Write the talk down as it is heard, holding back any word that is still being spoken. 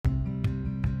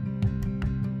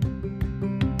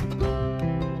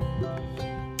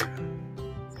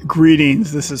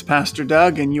Greetings, this is Pastor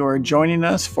Doug, and you are joining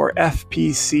us for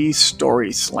FPC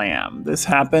Story Slam. This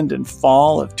happened in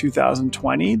fall of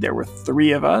 2020. There were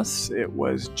three of us. It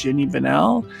was Ginny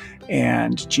Bennell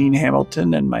and Gene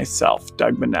Hamilton and myself,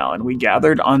 Doug Bennell, and we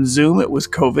gathered on Zoom. It was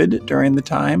COVID during the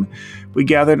time. We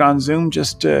gathered on Zoom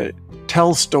just to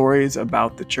tell stories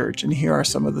about the church, and here are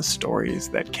some of the stories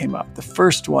that came up. The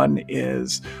first one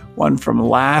is one from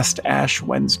last Ash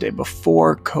Wednesday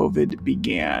before COVID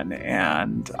began,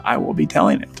 and I will be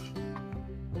telling it.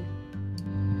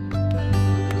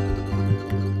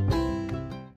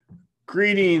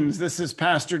 Greetings, this is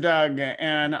Pastor Doug,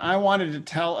 and I wanted to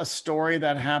tell a story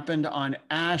that happened on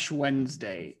Ash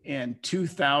Wednesday in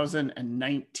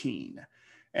 2019.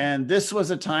 And this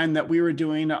was a time that we were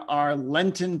doing our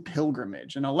Lenten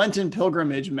pilgrimage. And a Lenten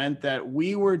pilgrimage meant that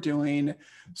we were doing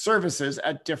services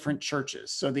at different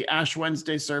churches. So the Ash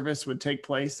Wednesday service would take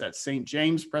place at St.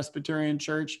 James Presbyterian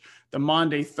Church. The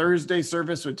Maundy Thursday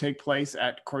service would take place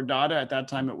at Cordata. At that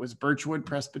time, it was Birchwood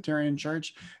Presbyterian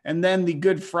Church. And then the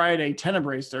Good Friday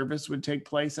Tenebrae service would take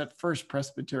place at First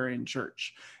Presbyterian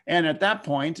Church. And at that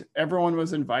point, everyone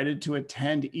was invited to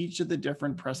attend each of the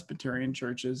different Presbyterian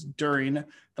churches during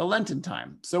the Lenten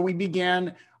time. So we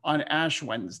began on Ash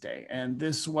Wednesday, and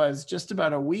this was just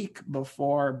about a week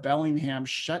before Bellingham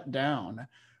shut down,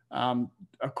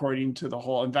 according to the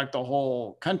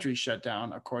whole country shut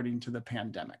down according to the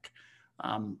pandemic.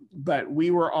 But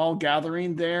we were all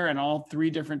gathering there, and all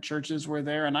three different churches were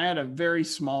there, and I had a very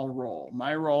small role.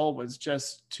 My role was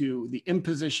just to the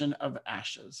imposition of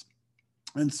ashes.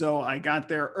 And so I got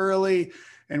there early,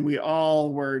 and we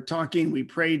all were talking. We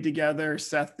prayed together.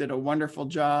 Seth did a wonderful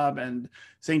job, and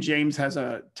St. James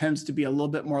tends to be a little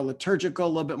bit more liturgical, a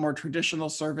little bit more traditional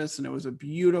service, and it was a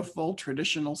beautiful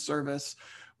traditional service.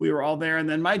 We were all there, and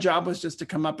then my job was just to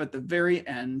come up at the very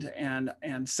end, and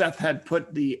Seth had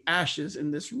put the ashes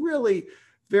in this really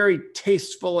very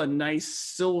tasteful and nice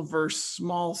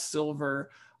small silver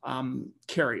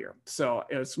carrier. So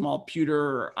a small pewter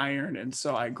or iron. And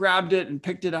so I grabbed it and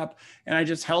picked it up, and I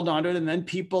just held onto it, and then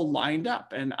people lined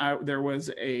up, and there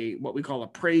was what we call a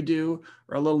prie-dieu,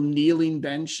 or a little kneeling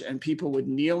bench, and people would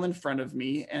kneel in front of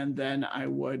me, and then I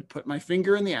would put my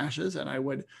finger in the ashes, and I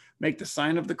would make the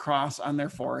sign of the cross on their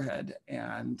forehead.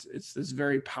 And it's this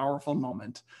very powerful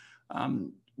moment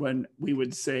when we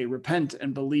would say, repent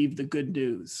and believe the good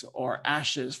news, or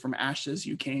ashes, from ashes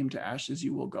you came, to ashes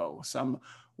you will go. Some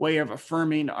way of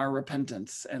affirming our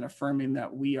repentance and affirming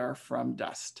that we are from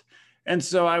dust. And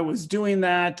so I was doing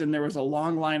that, and there was a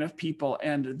long line of people,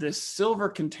 and this silver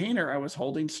container I was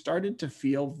holding started to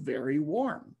feel very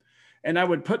warm. And I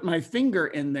would put my finger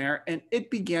in there, and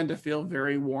it began to feel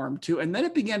very warm too. And then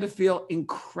it began to feel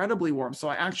incredibly warm. So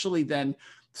I actually then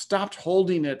stopped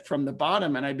holding it from the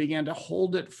bottom, and I began to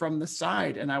hold it from the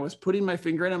side. And I was putting my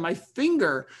finger in, and my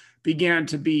finger began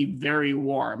to be very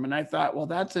warm. And I thought, well,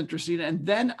 that's interesting. And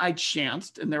then I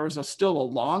chanced, and there was still a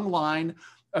long line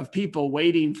of people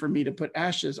waiting for me to put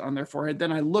ashes on their forehead.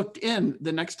 Then I looked in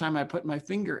the next time I put my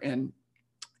finger in,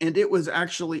 and it was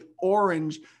actually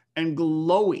orange and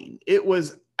glowing. It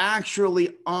was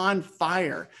actually on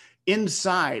fire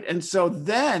inside. And so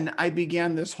then I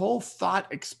began this whole thought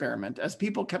experiment. As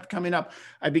people kept coming up,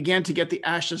 I began to get the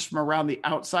ashes from around the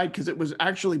outside, because it was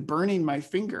actually burning my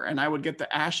finger. And I would get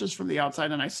the ashes from the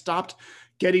outside, and I stopped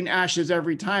getting ashes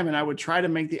every time. And I would try to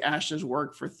make the ashes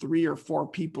work for 3 or 4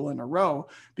 people in a row,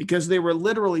 because they were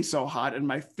literally so hot and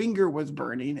my finger was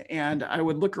burning. And I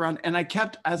would look around, and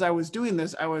as I was doing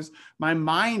this, my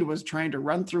mind was trying to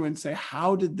run through and say,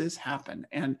 how did this happen?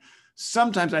 And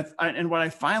sometimes and what I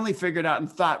finally figured out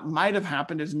and thought might have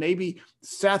happened is maybe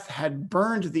Seth had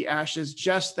burned the ashes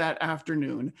just that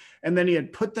afternoon, and then he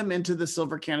had put them into the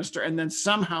silver canister, and then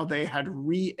somehow they had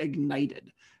reignited.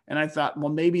 And I thought,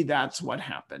 well, maybe that's what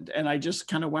happened. And I just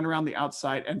kind of went around the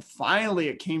outside, and finally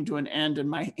it came to an end, and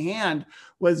my hand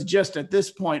was just at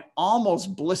this point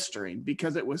almost blistering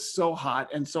because it was so hot.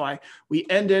 And so we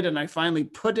ended, and I finally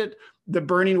put the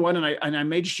burning one, and I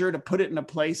made sure to put it in a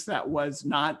place that was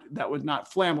not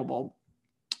flammable.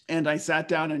 And I sat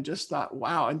down and just thought,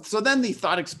 wow. And so then the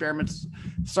thought experiments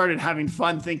started having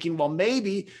fun, thinking, well,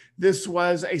 maybe this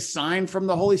was a sign from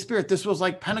the Holy Spirit. This was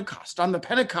like Pentecost. On the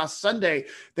Pentecost Sunday,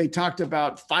 they talked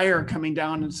about fire coming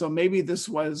down. And so maybe this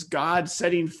was God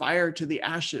setting fire to the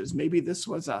ashes. Maybe this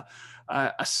was a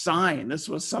sign. This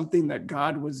was something that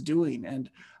God was doing. And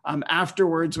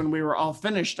afterwards, when we were all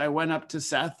finished, I went up to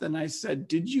Seth and I said,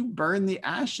 did you burn the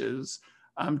ashes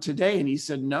today? And he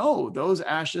said, no, those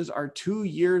ashes are 2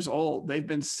 years old. They've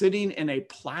been sitting in a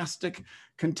plastic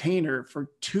container for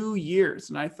 2 years.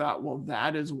 And I thought, well,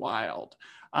 that is wild.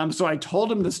 So I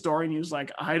told him the story, and he was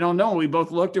like, I don't know. We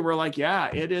both looked and we're like, yeah,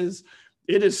 it is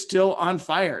still on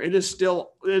fire. It is still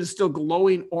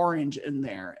glowing orange in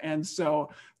there. And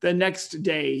so the next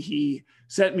day he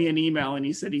sent me an email and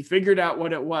he said he figured out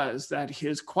what it was, that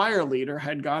his choir leader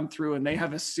had gone through, and they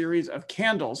have a series of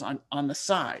candles on the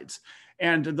sides.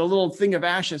 And the little thing of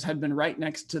ashes had been right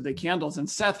next to the candles. And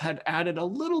Seth had added a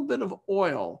little bit of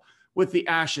oil with the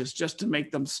ashes just to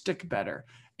make them stick better.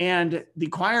 And the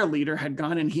choir leader had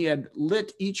gone and he had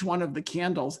lit each one of the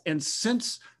candles. And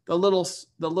since the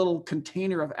little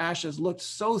container of ashes looked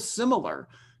so similar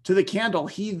to the candle,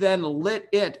 he then lit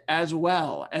it as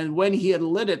well. And when he had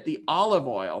lit it, the olive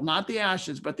oil, not the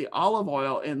ashes, but the olive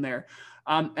oil in there,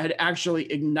 had actually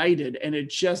ignited, and it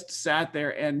just sat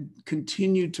there and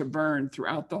continued to burn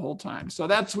throughout the whole time. So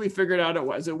we figured out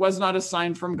it was not a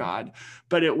sign from God,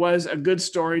 but it was a good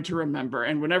story to remember.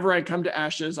 And whenever I come to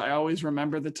ashes, I always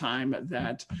remember the time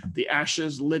that the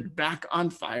ashes lit back on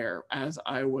fire as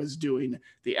I was doing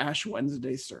the Ash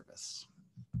Wednesday service.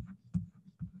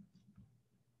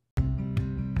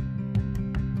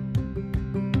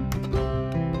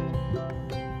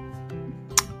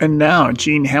 And now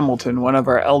Gene Hamilton, one of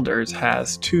our elders,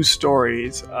 has two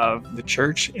stories of the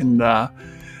church in the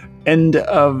end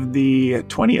of the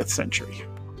 20th century.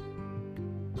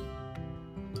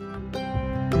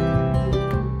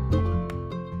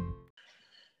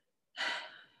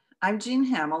 I'm Jean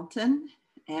Hamilton,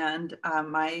 and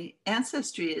my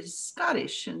ancestry is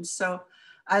Scottish, and so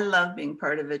I love being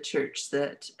part of a church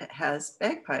that has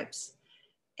bagpipes.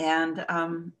 And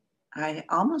I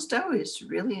almost always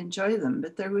really enjoy them,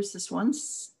 but there was this one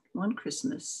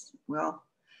Christmas. Well,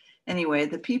 anyway,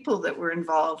 the people that were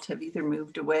involved have either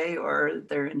moved away or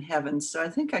they're in heaven, so I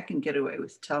think I can get away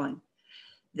with telling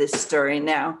this story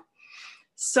now.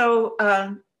 So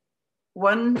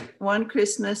one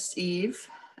Christmas Eve,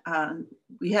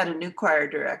 we had a new choir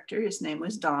director. His name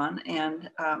was Don, and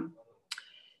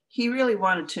he really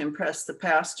wanted to impress the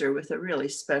pastor with a really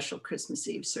special Christmas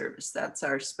Eve service. That's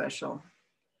our special,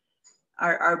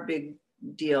 our big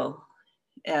deal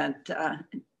in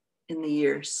the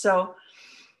year. So,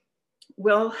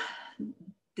 well,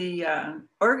 the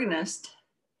organist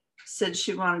said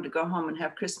she wanted to go home and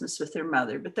have Christmas with her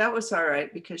mother, but that was all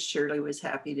right because Shirley was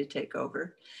happy to take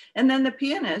over. And then the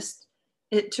pianist,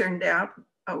 it turned out,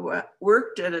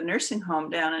 worked at a nursing home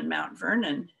down in Mount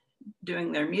Vernon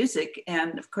doing their music.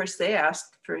 And of course they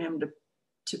asked for him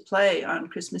to play on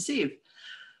Christmas Eve.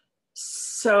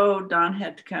 So Don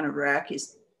had to kind of rack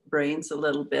his brains a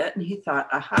little bit, and he thought,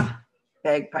 aha,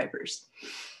 bagpipers.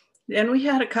 And we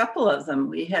had a couple of them.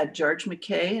 We had George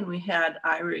McKay and we had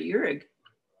Ira Uhrig.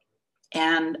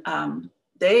 And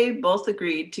they both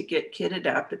agreed to get kitted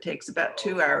up. It takes about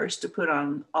 2 hours to put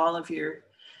on all of your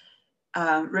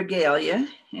regalia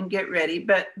and get ready.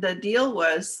 But the deal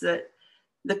was that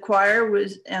the choir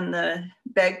was and the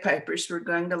bagpipers were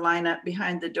going to line up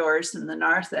behind the doors in the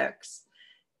narthex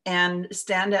and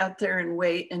stand out there and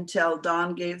wait until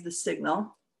Don gave the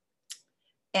signal.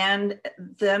 And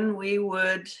then we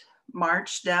would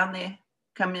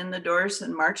come in the doors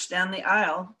and march down the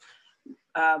aisle.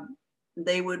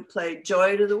 They would play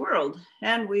Joy to the World,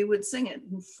 and we would sing it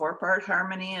in 4-part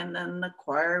harmony, and then the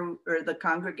choir or the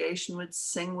congregation would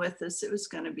sing with us. It was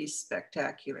going to be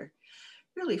spectacular,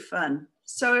 really fun.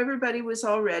 So everybody was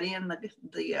all ready, and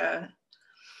the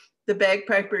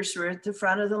bagpipers were at the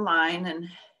front of the line, and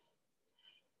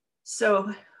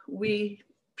so we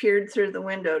peered through the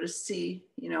window to see,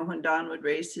 when Don would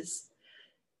raise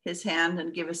his hand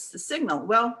and give us the signal.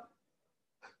 Well,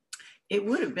 it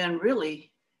would have been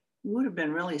really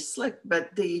slick,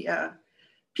 but the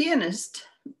pianist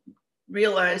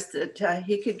realized that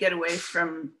he could get away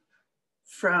from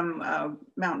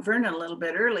Mount Vernon a little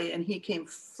bit early, and he came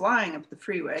flying up the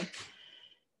freeway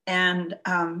and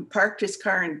parked his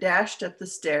car and dashed up the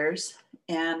stairs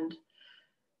and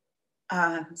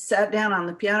sat down on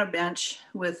the piano bench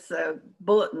with a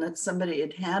bulletin that somebody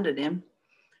had handed him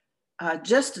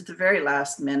just at the very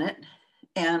last minute,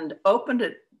 and opened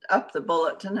it up, the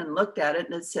bulletin, and looked at it,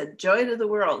 and it said Joy to the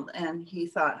World. And he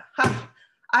thought, ha,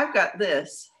 I've got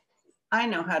this. I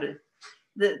know how to,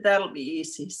 that'll be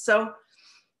easy. So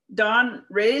Don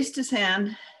raised his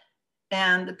hand,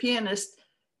 and the pianist,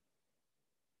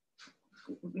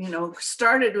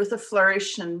 started with a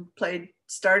flourish and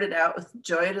started out with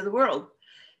Joy to the World.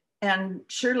 And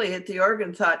Shirley at the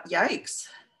organ thought, yikes,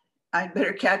 I'd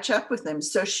better catch up with him.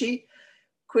 So she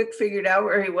quick figured out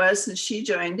where he was, and she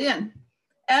joined in.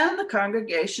 And the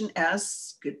congregation,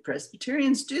 as good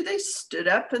Presbyterians do, they stood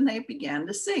up and they began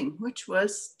to sing, which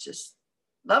was just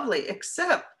lovely,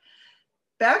 except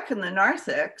back in the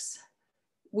narthex,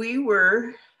 we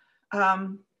were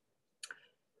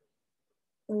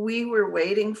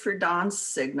waiting for Don's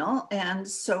signal. And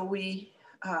so we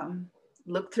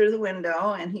looked through the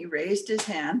window and he raised his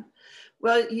hand.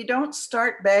 Well, you don't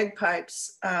start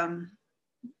bagpipes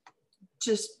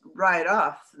just right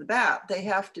off the bat. They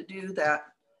have to do that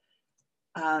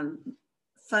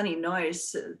funny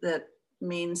noise that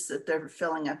means that they're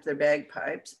filling up their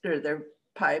bagpipes or their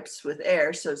pipes with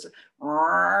air. So it's,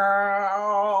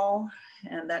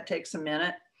 and that takes a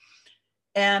minute.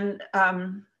 And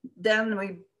then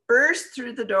we burst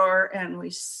through the door and we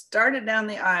started down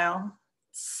the aisle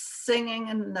singing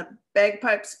and the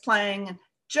bagpipes playing and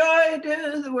joy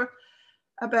to the world.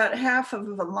 About half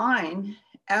of a line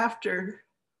after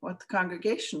what the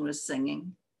congregation was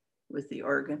singing with the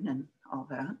organ and all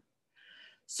that.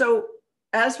 So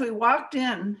as we walked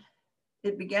in,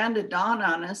 it began to dawn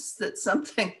on us that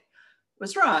something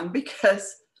was wrong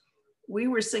because we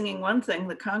were singing one thing,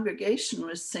 the congregation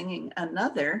was singing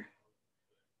another,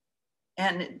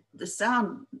 and the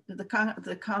sound,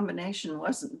 the combination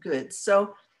wasn't good.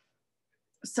 So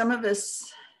some of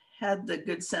us had the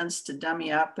good sense to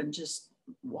dummy up and just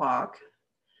walk.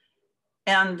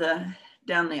 And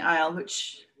down the aisle,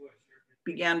 which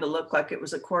began to look like it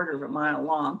was a quarter of a mile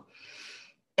long.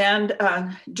 And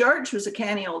George was a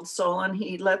canny old soul, and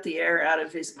he let the air out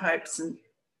of his pipes and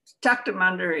tucked them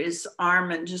under his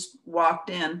arm and just walked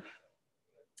in.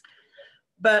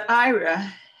 But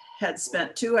Ira had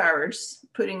spent 2 hours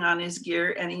putting on his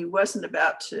gear, and he wasn't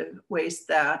about to waste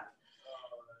that.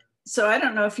 So I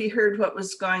don't know if he heard what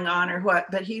was going on or what,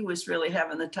 but he was really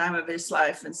having the time of his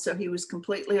life. And so he was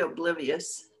completely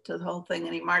oblivious to the whole thing.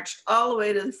 And he marched all the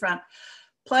way to the front,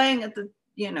 playing at the,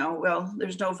 you know, well,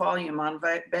 there's no volume on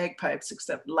bagpipes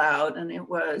except loud, and it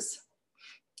was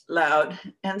loud.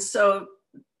 And so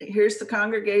here's the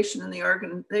congregation and the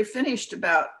organ. They finished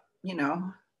about, you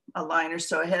know, a line or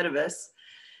so ahead of us.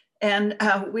 And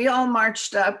we all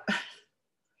marched up,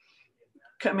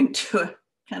 coming to a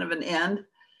kind of an end.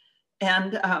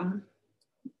 And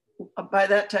by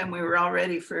that time we were all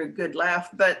ready for a good laugh,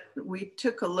 but we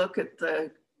took a look at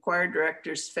the choir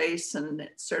director's face and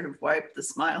it sort of wiped the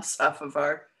smiles off of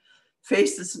our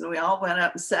faces. And we all went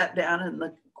up and sat down in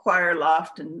the choir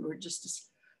loft and were just as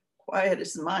quiet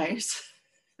as mice.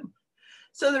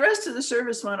 So the rest of the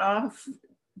service went off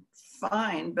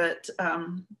fine, but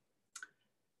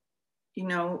you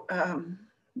know,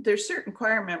 there's certain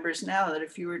choir members now that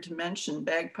if you were to mention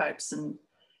bagpipes and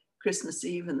Christmas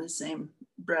Eve in the same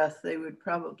breath, they would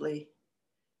probably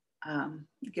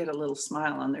get a little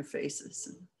smile on their faces.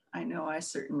 And I know I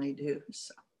certainly do.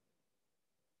 So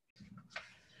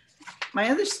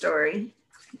my other story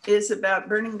is about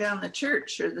burning down the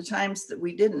church, or the times that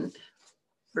we didn't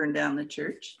burn down the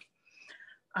church.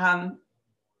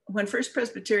 When First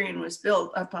Presbyterian was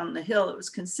built up on the hill, it was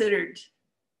considered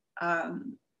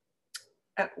kind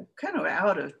of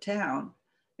out of town.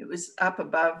 It was up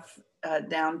above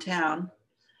downtown,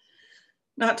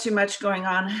 not too much going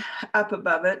on up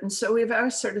above it. And so we've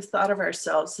always sort of thought of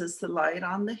ourselves as the light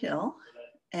on the hill.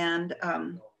 And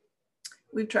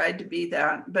we've tried to be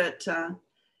that, but I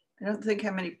don't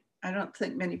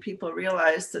think many people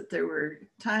realize that there were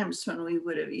times when we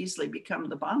would have easily become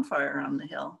the bonfire on the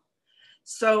hill.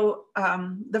 So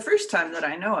the first time that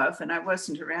I know of, and I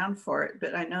wasn't around for it,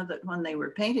 but I know that when they were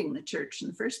painting the church in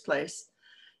the first place,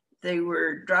 they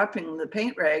were dropping the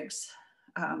paint rags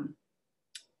on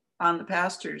the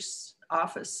pastor's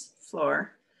office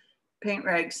floor. Paint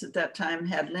rags at that time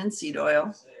had linseed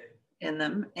oil in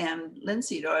them, and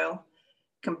linseed oil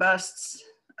combusts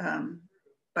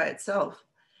by itself.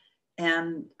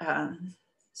 And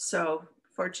so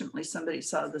fortunately somebody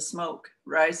saw the smoke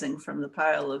rising from the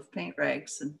pile of paint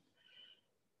rags and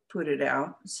put it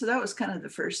out. So that was kind of the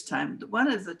first time. One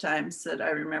of the times that I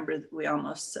remember that we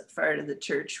almost set fire to the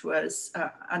church was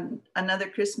on another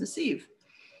Christmas Eve.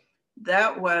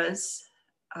 That was,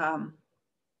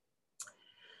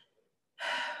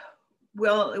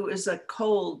 well, it was a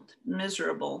cold,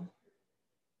 miserable,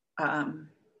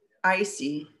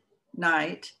 icy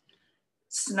night,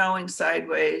 snowing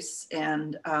sideways,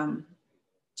 and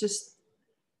just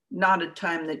not a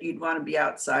time that you'd want to be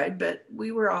outside, but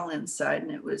we were all inside,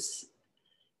 and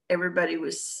everybody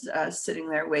was sitting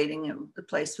there waiting, and the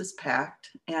place was packed.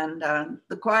 And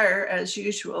the choir, as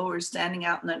usual, were standing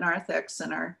out in the narthex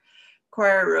in our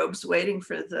choir robes, waiting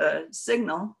for the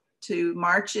signal to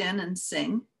march in and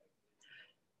sing.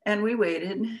 And we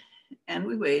waited, and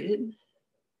we waited,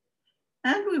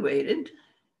 and we waited.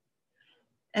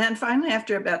 And finally,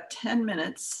 after about 10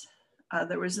 minutes,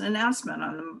 there was an announcement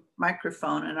on the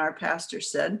microphone, and our pastor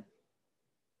said,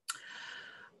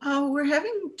 "Oh, we're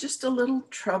having just a little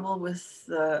trouble with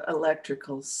the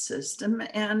electrical system.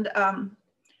 And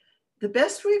the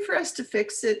best way for us to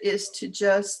fix it is to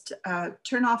just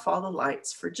turn off all the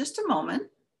lights for just a moment.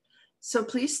 So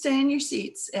please stay in your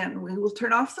seats, and we will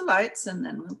turn off the lights, and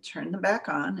then we'll turn them back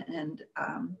on, and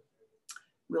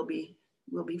we'll be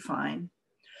fine.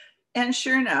 And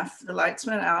sure enough, the lights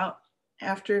went out.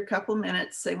 After a couple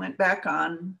minutes, they went back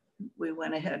on. We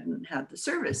went ahead and had the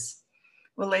service.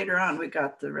 Well, later on, we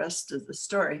got the rest of the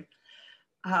story.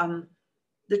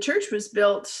 The church was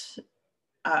built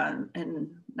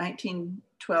in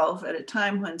 1912 at a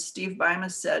time when Steve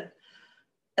Bima said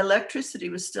electricity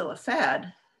was still a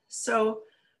fad. So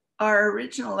our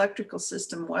original electrical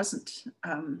system wasn't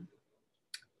of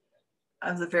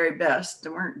the very best.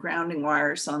 There weren't grounding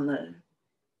wires on the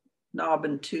knob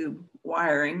and tube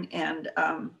wiring. And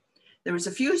there was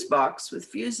a fuse box with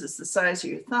fuses the size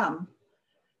of your thumb.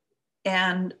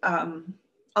 And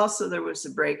also there was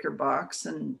a breaker box.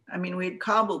 And I mean, we'd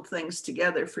cobbled things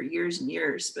together for years and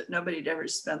years, but nobody had ever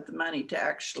spent the money to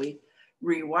actually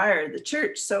rewire the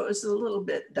church. So it was a little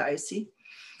bit dicey.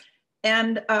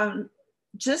 And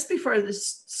just before the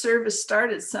service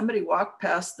started, somebody walked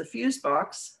past the fuse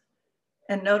box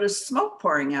and noticed smoke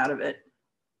pouring out of it.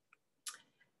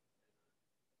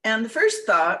 And the first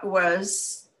thought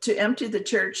was to empty the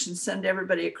church and send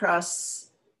everybody across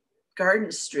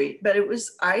Garden Street, but it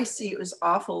was icy, it was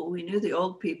awful. We knew the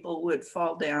old people would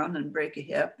fall down and break a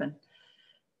hip, and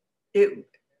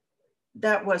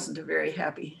that wasn't a very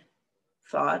happy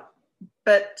thought.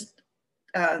 But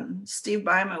Steve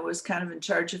Bima was kind of in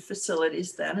charge of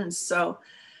facilities then, and so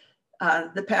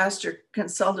the pastor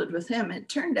consulted with him. It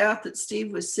turned out that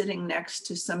Steve was sitting next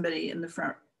to somebody in the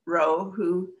front row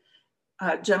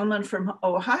a gentleman from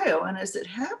Ohio, and as it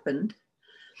happened,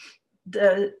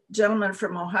 the gentleman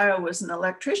from Ohio was an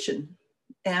electrician.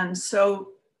 And so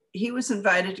he was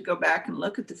invited to go back and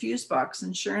look at the fuse box.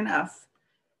 And sure enough,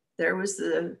 there was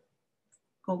the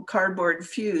old cardboard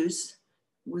fuse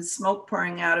with smoke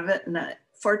pouring out of it. And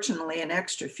fortunately, an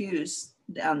extra fuse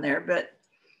down there, but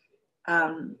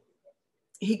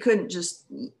he couldn't just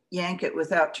yank it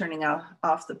without turning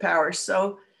off the power.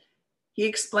 So he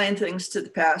explained things to the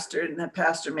pastor, and the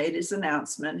pastor made his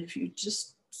announcement. If you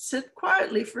just sit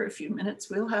quietly for a few minutes,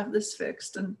 we'll have this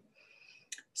fixed. And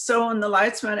so when the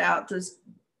lights went out, this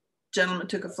gentleman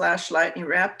took a flashlight and he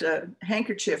wrapped a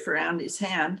handkerchief around his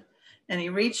hand, and he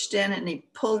reached in and he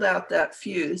pulled out that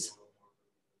fuse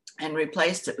and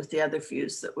replaced it with the other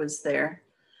fuse that was there,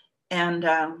 and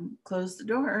closed the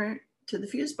door to the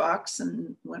fuse box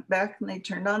and went back, and they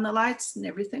turned on the lights and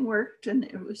everything worked, and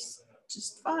it was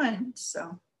just fine.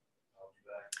 So,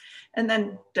 and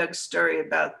then Doug's story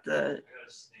about the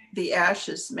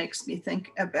ashes makes me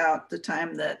think about the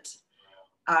time that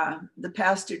the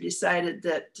pastor decided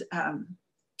that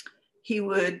he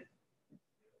would,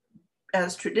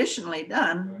 as traditionally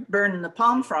done, burn the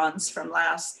palm fronds from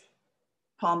last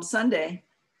Palm Sunday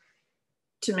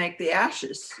to make the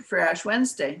ashes for Ash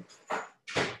Wednesday.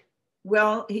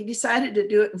 Well, he decided to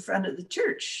do it in front of the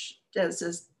church as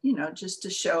just to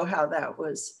show how that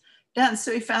was done.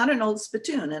 So he found an old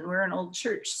spittoon, and we're an old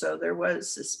church, so there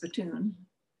was a spittoon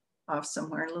off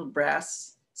somewhere, a little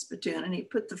brass spittoon, and he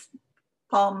put the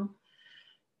palm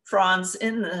fronds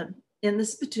in the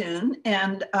spittoon,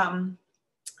 and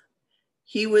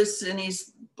he was in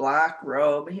his black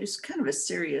robe. He was kind of a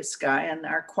serious guy, and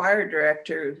our choir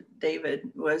director,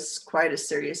 David, was quite a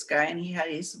serious guy, and he had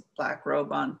his black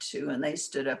robe on too, and they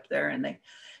stood up there and they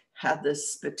had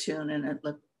this spittoon, and it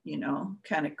looked,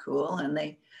 kind of cool, and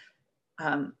they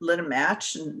lit a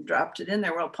match and dropped it in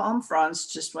there. Well, palm fronds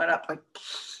just went up like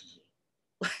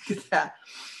that,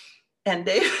 and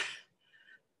David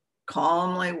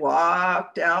calmly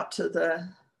walked out to the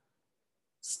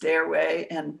stairway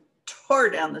and tore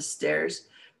down the stairs,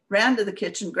 ran to the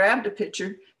kitchen, grabbed a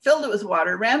pitcher, filled it with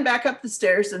water, ran back up the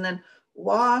stairs, and then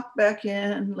walked back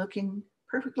in looking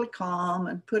perfectly calm,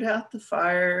 and put out the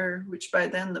fire, which by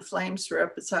then the flames were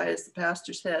up as high as the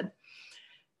pastor's head.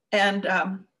 And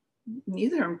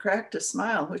neither of them cracked a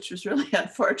smile, which was really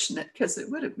unfortunate, because it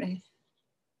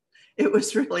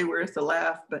was really worth a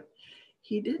laugh. But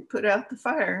he did put out the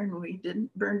fire, and we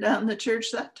didn't burn down the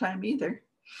church that time either.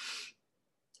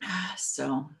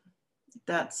 So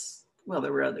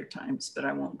there were other times, but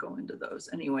I won't go into those.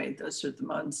 Anyway, those are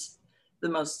the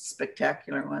most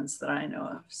spectacular ones that I know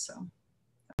of. So.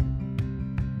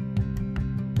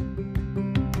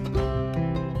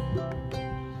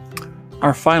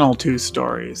 Our final two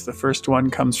stories. The first one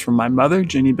comes from my mother,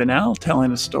 Ginny Bennell,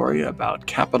 telling a story about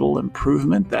capital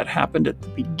improvement that happened at the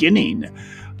beginning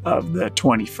of the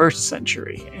 21st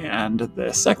century. And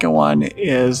the second one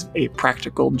is a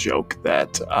practical joke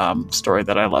story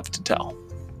that I love to tell.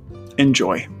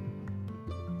 Enjoy.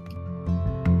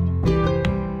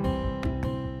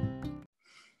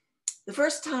 The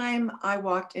first time I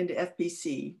walked into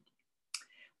FPC,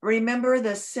 I remember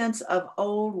the sense of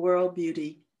old world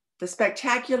beauty, the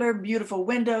spectacular, beautiful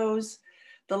windows,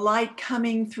 the light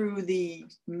coming through the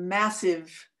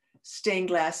massive stained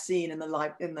glass scene in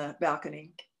the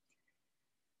balcony,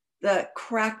 the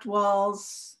cracked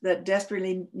walls that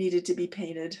desperately needed to be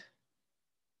painted,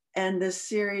 and this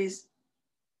series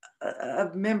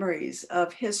of memories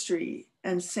of history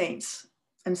and saints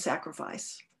and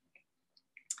sacrifice.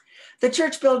 The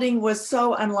church building was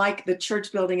so unlike the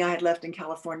church building I had left in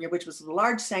California, which was a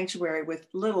large sanctuary with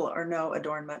little or no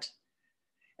adornment.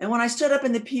 And when I stood up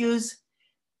in the pews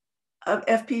of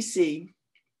FPC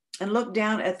and looked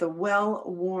down at the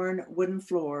well-worn wooden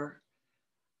floor,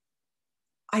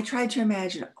 I tried to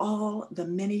imagine all the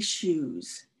many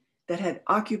shoes that had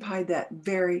occupied that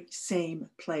very same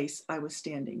place I was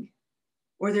standing.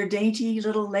 Were there dainty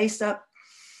little lace-up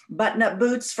button-up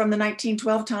boots from the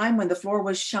 1912 time when the floor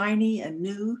was shiny and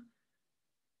new?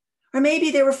 Or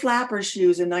maybe they were flapper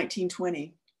shoes in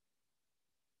 1920,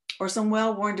 or some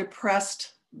well-worn,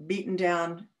 depressed, beaten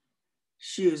down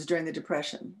shoes during the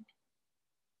Depression.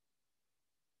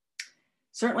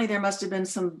 Certainly there must have been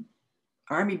some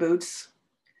army boots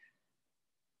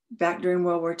back during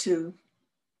World War II.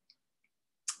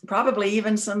 Probably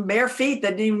even some bare feet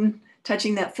that didn't even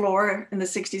touching that floor in the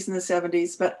 60s and the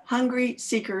 70s, but hungry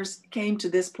seekers came to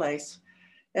this place,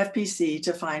 FPC,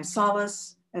 to find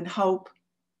solace and hope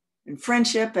and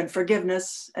friendship and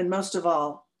forgiveness, and most of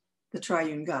all, the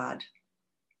triune God.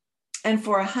 And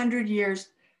for 100 years,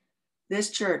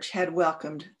 this church had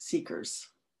welcomed seekers.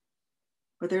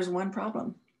 But there's one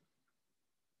problem.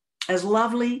 As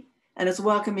lovely and as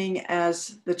welcoming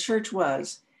as the church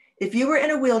was, if you were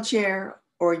in a wheelchair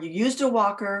or you used a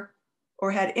walker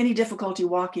or had any difficulty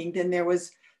walking, then there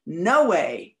was no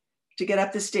way to get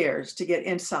up the stairs to get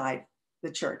inside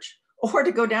the church, or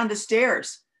to go down the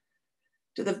stairs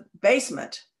to the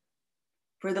basement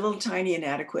where the little tiny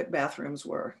inadequate bathrooms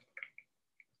were.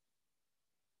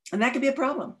 And that could be a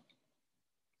problem.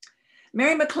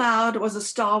 Mary McLeod was a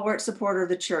stalwart supporter of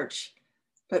the church,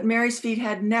 but Mary's feet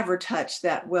had never touched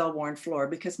that well-worn floor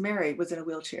because Mary was in a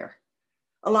wheelchair.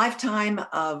 A lifetime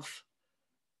of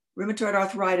rheumatoid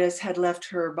arthritis had left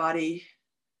her body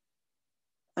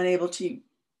unable to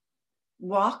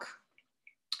walk,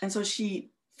 and so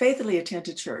she faithfully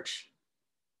attended church.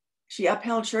 She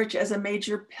upheld church as a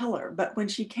major pillar, but when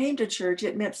she came to church,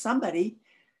 it meant some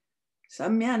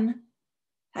men,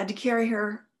 had to carry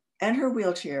her and her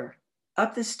wheelchair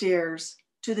up the stairs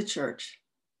to the church.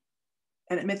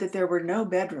 And it meant that there were no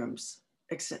bathrooms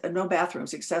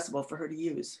accessible for her to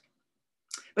use.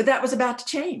 But that was about to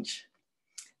change.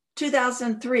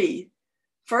 2003,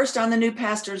 first on the new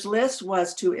pastor's list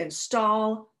was to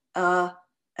install an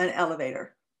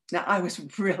elevator. Now, I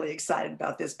was really excited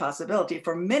about this possibility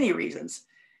for many reasons,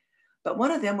 but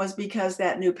one of them was because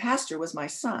that new pastor was my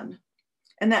son,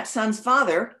 and that son's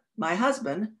father, my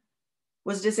husband,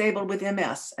 was disabled with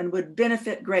MS and would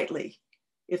benefit greatly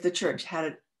if the church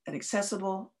had an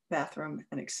accessible bathroom,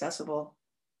 an accessible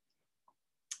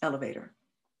elevator.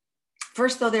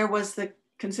 First, though, there was the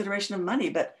consideration of money,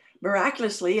 but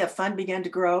miraculously, a fund began to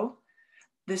grow.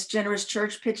 This generous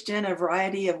church pitched in a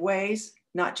variety of ways,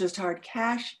 not just hard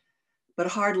cash, but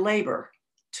hard labor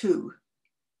too.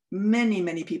 Many,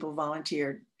 many people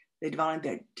volunteered. They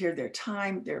volunteered their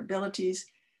time, their abilities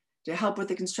to help with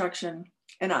the construction.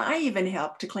 And I even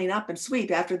helped to clean up and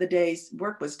sweep after the day's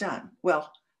work was done.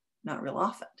 Well, not real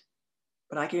often,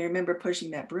 but I can remember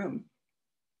pushing that broom.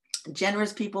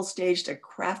 Generous people staged a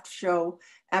craft show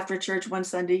after church one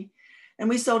Sunday, and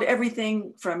we sold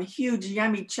everything from huge,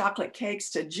 yummy chocolate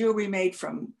cakes to jewelry made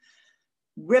from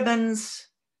ribbons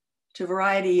to a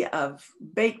variety of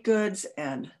baked goods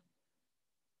and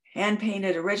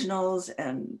hand-painted originals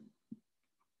and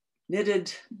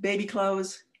knitted baby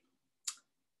clothes.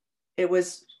 It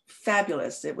was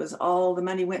fabulous. It was all the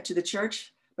money went to the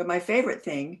church, but my favorite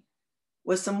thing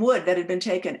was some wood that had been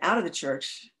taken out of the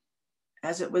church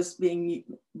as it was being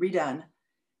redone.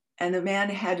 And the man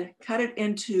had cut it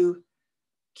into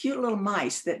cute little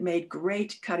mice that made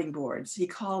great cutting boards. He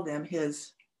called them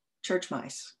his church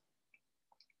mice.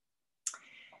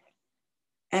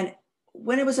 And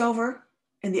when it was over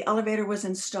and the elevator was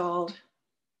installed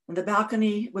and the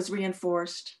balcony was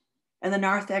reinforced and the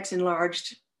narthex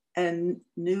enlarged and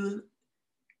new,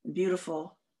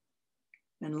 beautiful,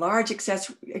 And large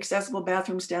accessible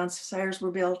bathrooms downstairs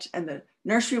were built, and the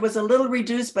nursery was a little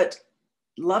reduced, but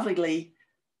lovingly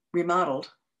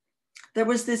remodeled. There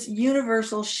was this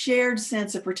universal shared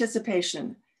sense of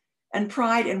participation and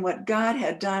pride in what God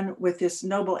had done with this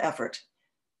noble effort.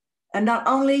 And not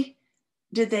only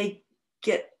did they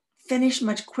get finished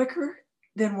much quicker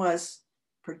than was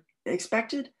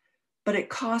expected, but it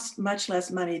cost much less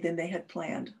money than they had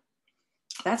planned.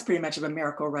 That's pretty much of a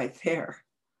miracle right there.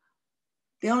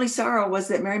 The only sorrow was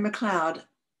that Mary McLeod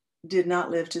did not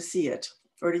live to see it,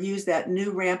 or to use that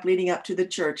new ramp leading up to the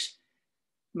church,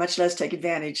 much less take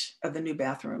advantage of the new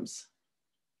bathrooms.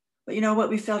 But you know what?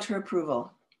 We felt her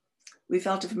approval. We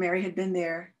felt if Mary had been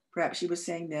there, perhaps she was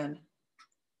saying then,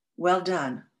 well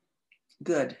done,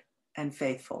 good and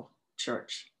faithful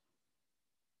church.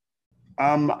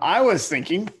 I was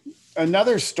thinking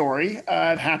another story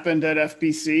that happened at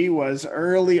FBC was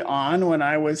early on when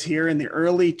I was here in the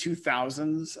early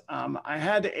 2000s. I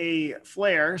had a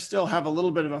flair, still have a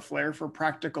little bit of a flair for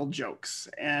practical jokes.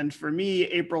 And for me,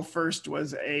 April 1st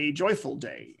was a joyful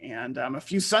day. And a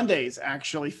few Sundays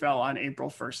actually fell on April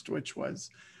 1st, which was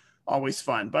always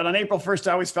fun. But on April 1st,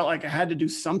 I always felt like I had to do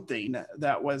something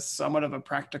that was somewhat of a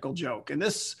practical joke. And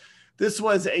this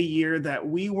was a year that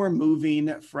we were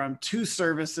moving from 2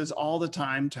 services all the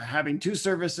time to having 2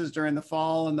 services during the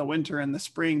fall and the winter and the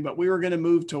spring, but we were going to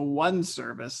move to 1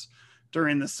 service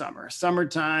during the summer.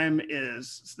 Summertime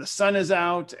is, the sun is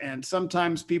out, and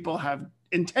sometimes people have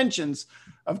intentions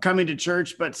of coming to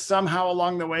church, but somehow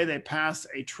along the way they pass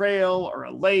a trail or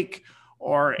a lake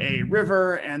or a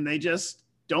river and they just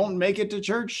don't make it to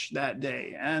church that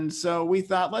day. And so we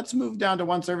thought, let's move down to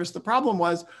 1 service. The problem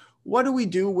was, what do we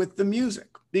do with the music?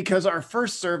 Because our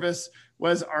first service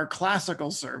was our classical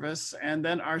service, and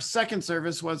then our second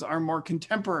service was our more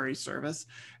contemporary service,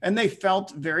 and they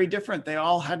felt very different. They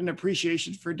all had an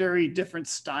appreciation for very different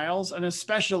styles, and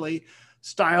especially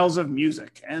styles of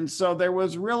music. And so there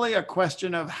was really a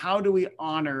question of how do we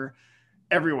honor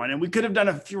everyone? And we could have done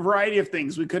a variety of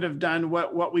things. We could have done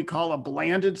what we call a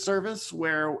blanded service,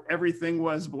 where everything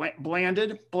was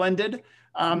blended.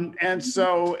 And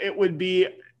so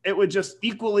it would just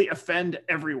equally offend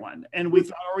everyone. And we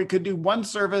thought we could do 1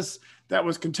 service that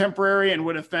was contemporary and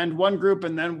would offend one group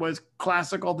and then was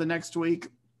classical the next week.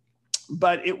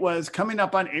 But it was coming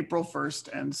up on April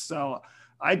 1st. And so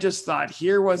I just thought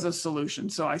here was a solution.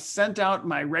 So I sent out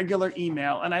my regular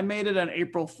email and I made it an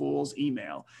April Fool's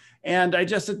email. And I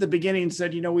just at the beginning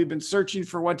said, you know, we've been searching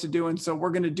for what to do. And so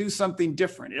we're going to do something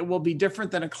different. It will be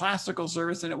different than a classical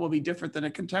service and it will be different than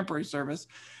a contemporary service.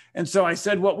 And so I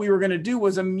said what we were going to do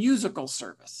was a musical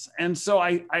service. And so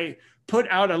I put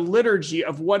out a liturgy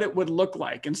of what it would look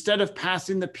like. Instead of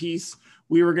passing the peace,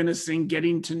 we were going to sing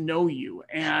Getting to Know You.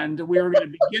 And we were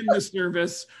going to begin the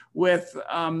service with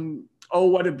Oh,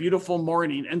 What a Beautiful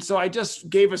Morning. And so I just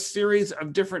gave a series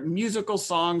of different musical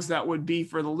songs that would be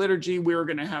for the liturgy. We were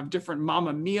going to have different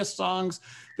Mamma Mia songs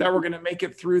that were going to make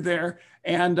it through there.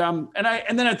 And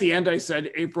then at the end, I said,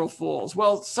 April Fools.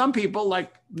 Well, some people,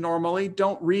 like normally,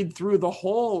 don't read through the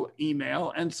whole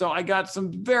email. And so I got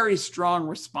some very strong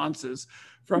responses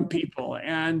from people.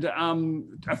 And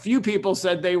a few people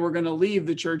said they were going to leave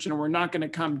the church and were not going to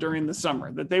come during the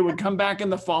summer, that they would come back in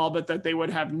the fall, but that they would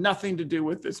have nothing to do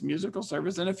with this musical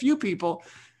service. And a few people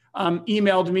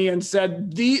emailed me and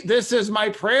said, this is my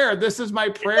prayer. This is my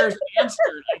prayers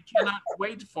answered. I cannot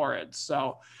wait for it.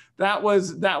 So that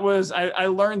was, I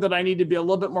learned that I need to be a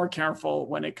little bit more careful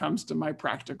when it comes to my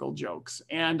practical jokes.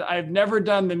 And I've never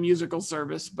done the musical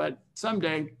service, but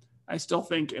someday I still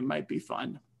think it might be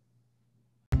fun.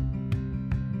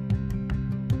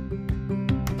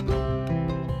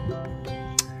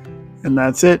 And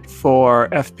that's it for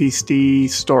FPST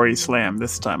Story Slam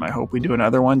this time. I hope we do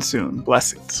another one soon.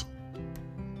 Blessings.